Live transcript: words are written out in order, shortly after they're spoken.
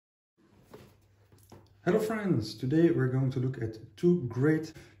Hello friends, today we're going to look at two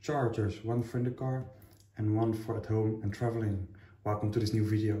great chargers, one for in the car and one for at home and traveling. Welcome to this new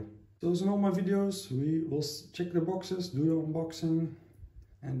video. So as in all my videos, we will check the boxes, do the unboxing,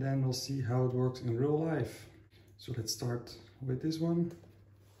 and then we'll see how it works in real life. So let's start with this one,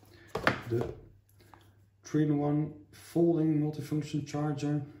 the 3-in-1 folding multifunction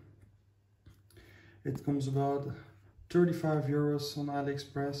charger. It comes about 35 euros on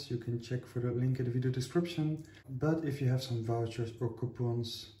AliExpress. You can check for the link in the video description. But if you have some vouchers or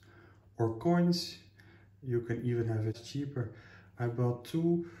coupons or coins, you can even have it cheaper. I bought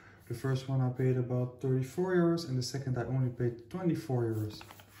two. The first one I paid about 34 euros and the second I only paid 24 euros.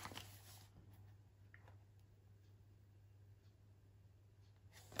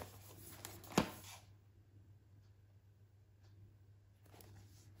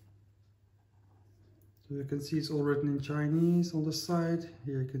 So you can see it's all written in Chinese on the side.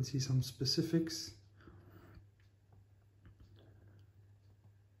 Here you can see some specifics.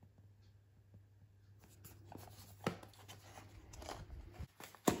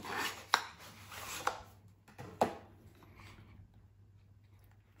 You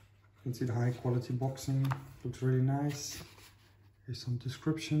can see the high quality boxing, looks really nice. Here's some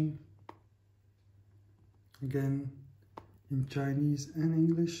description. Again, in Chinese and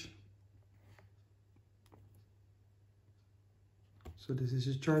English. So this is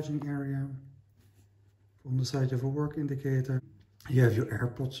a charging area. On the side you have a work indicator. You have your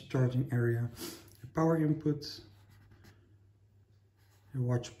AirPods charging area, your power input, your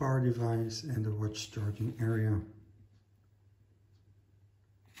watch power device and the watch charging area.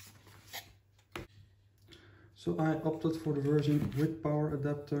 So I opted for the version with power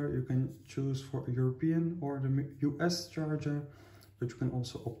adapter. You can choose for a European or the US charger, but you can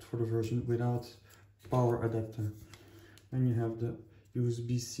also opt for the version without power adapter. Then you have the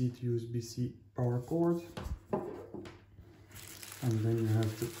USB-C to USB-C power cord, and then you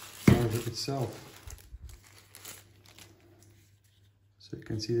have the charger itself. So you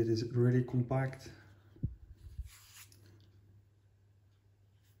can see that it's really compact,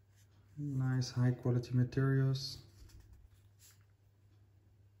 nice high quality materials.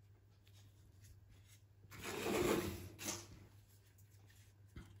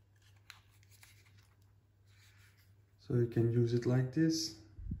 So you can use it like this.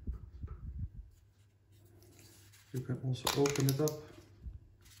 You can also open it up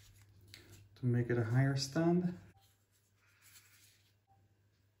to make it a higher stand.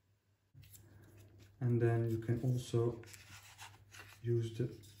 And then you can also use the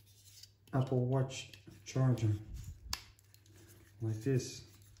Apple Watch charger like this.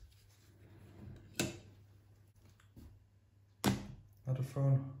 Now the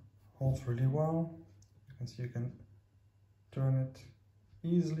phone holds really well. You can see you can turn it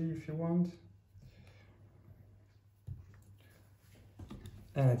easily if you want.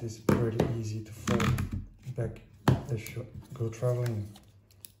 And it is really easy to fold back if you go traveling.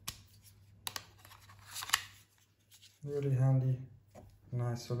 Really handy,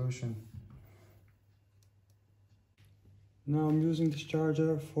 nice solution. Now I'm using this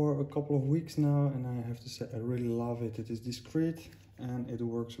charger for a couple of weeks now and I have to say I really love it. It is discreet and it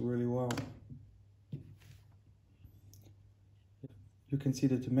works really well. You can see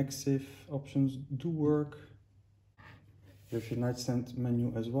that the MagSafe options do work. You have your nightstand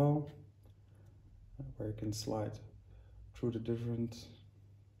menu as well, where you can slide through the different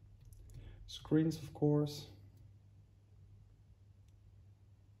screens, of course.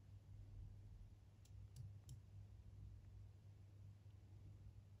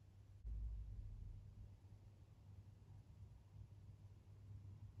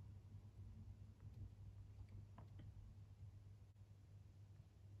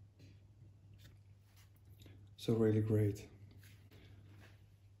 So really great.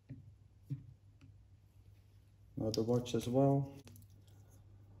 Now the watch as well.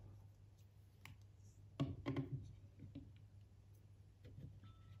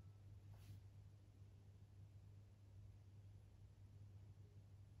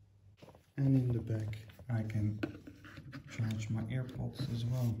 And in the back I can charge my AirPods as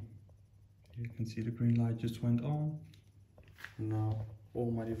well. You can see the green light just went on. Now all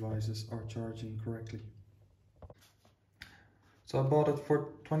my devices are charging correctly. So I bought it for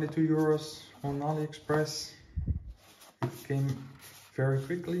 22 euros on AliExpress. It came very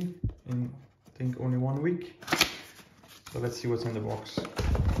quickly, in I think only 1 week. So let's see what's in the box.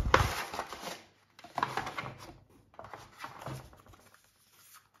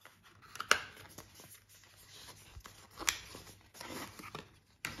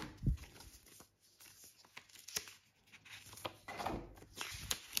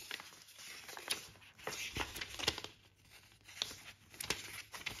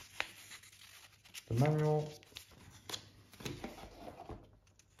 the manual.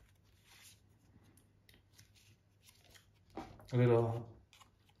 A little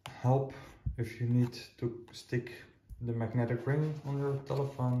help if you need to stick the magnetic ring on your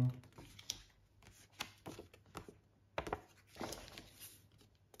telephone.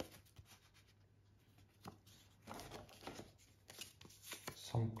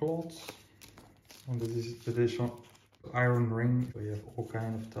 Some cloths, and this is the additional iron ring. So you have all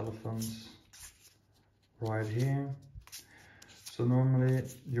kinds of telephones right here. So normally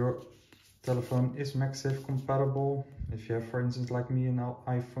your telephone is MagSafe compatible if you have, for instance, like me, an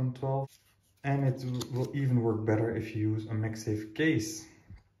iPhone 12, and it will even work better if you use a MagSafe case.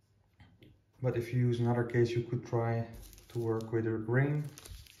 But if you use another case, you could try to work with a ring.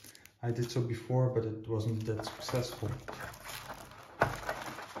 I did so before, but it wasn't that successful.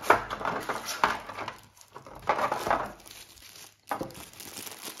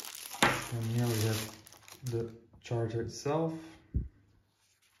 And here we have the charger itself.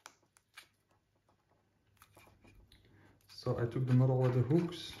 So I took the model with the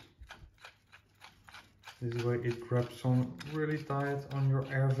hooks. This way it grabs on really tight on your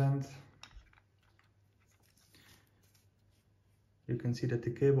air vent. You can see that the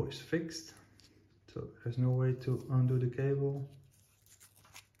cable is fixed, so there's no way to undo the cable.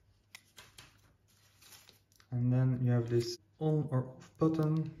 And then you have this on or off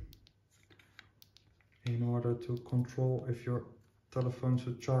button in order to control if your telephone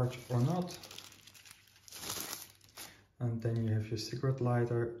should charge or not. And then you have your cigarette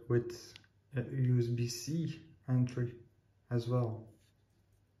lighter with a USB-C entry as well.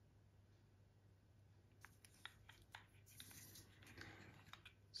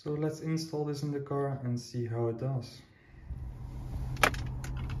 So let's install this in the car and see how it does.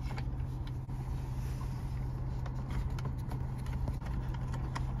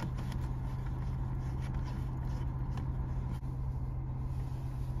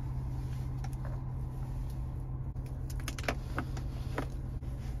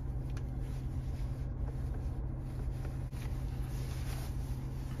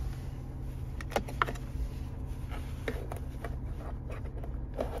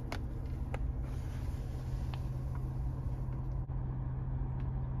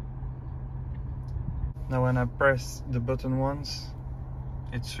 Now when I press the button once,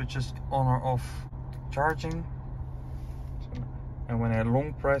 it switches on or off charging. And when I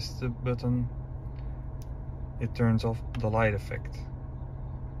long press the button, it turns off the light effect.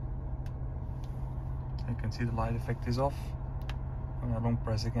 You can see the light effect is off. When I long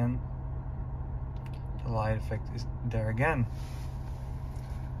press again, the light effect is there again.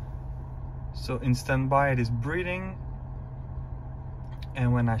 So in standby it is breathing,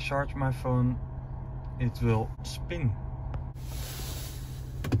 and when I charge my phone, it will spin.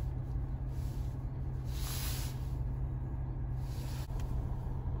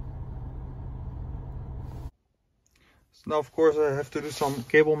 So now of course I have to do some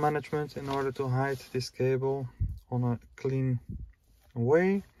cable management in order to hide this cable on a clean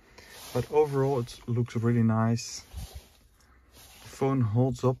way, but overall it looks really nice. The phone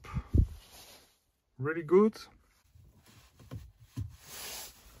holds up really good.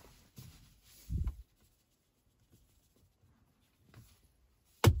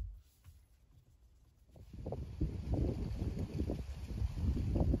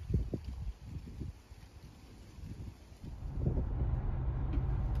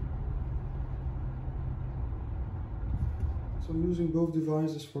 So I'm using both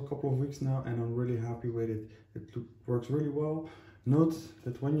devices for a couple of weeks now and I'm really happy with it. It works really well. Note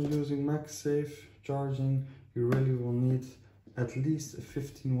that when you're using MagSafe charging, you really will need at least a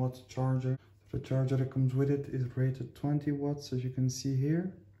 15-watt charger. The charger that comes with it is rated 20 watts, as you can see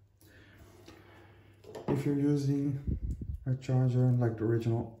here. If you're using a charger like the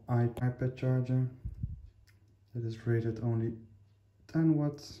original iPad charger, that is rated only 10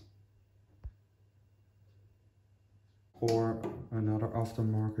 watts. Or another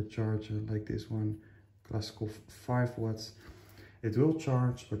aftermarket charger like this one, classical 5 watts. It will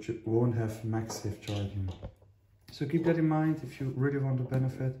charge, but you won't have MagSafe charging. So keep that in mind. If you really want the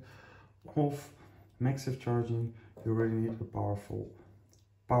benefit of MagSafe charging, you really need a powerful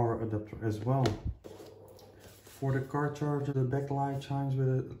power adapter as well. For the car charger, the backlight shines with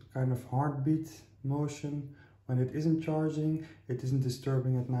a kind of heartbeat motion. When it isn't charging, it isn't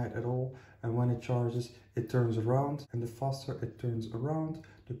disturbing at night at all. And when it charges, it turns around. And the faster it turns around,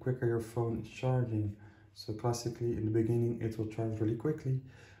 the quicker your phone is charging. So classically, in the beginning, it will charge really quickly.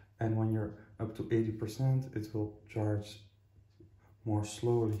 And when you're up to 80%, it will charge more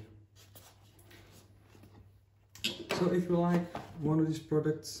slowly. So if you like one of these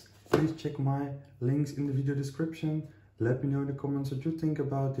products, please check my links in the video description. Let me know in the comments what you think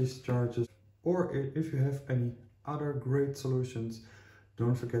about these chargers, or if you have any other great solutions.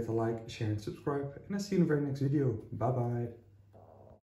 Don't forget to like, share and subscribe, and I'll see you in the very next video. Bye bye.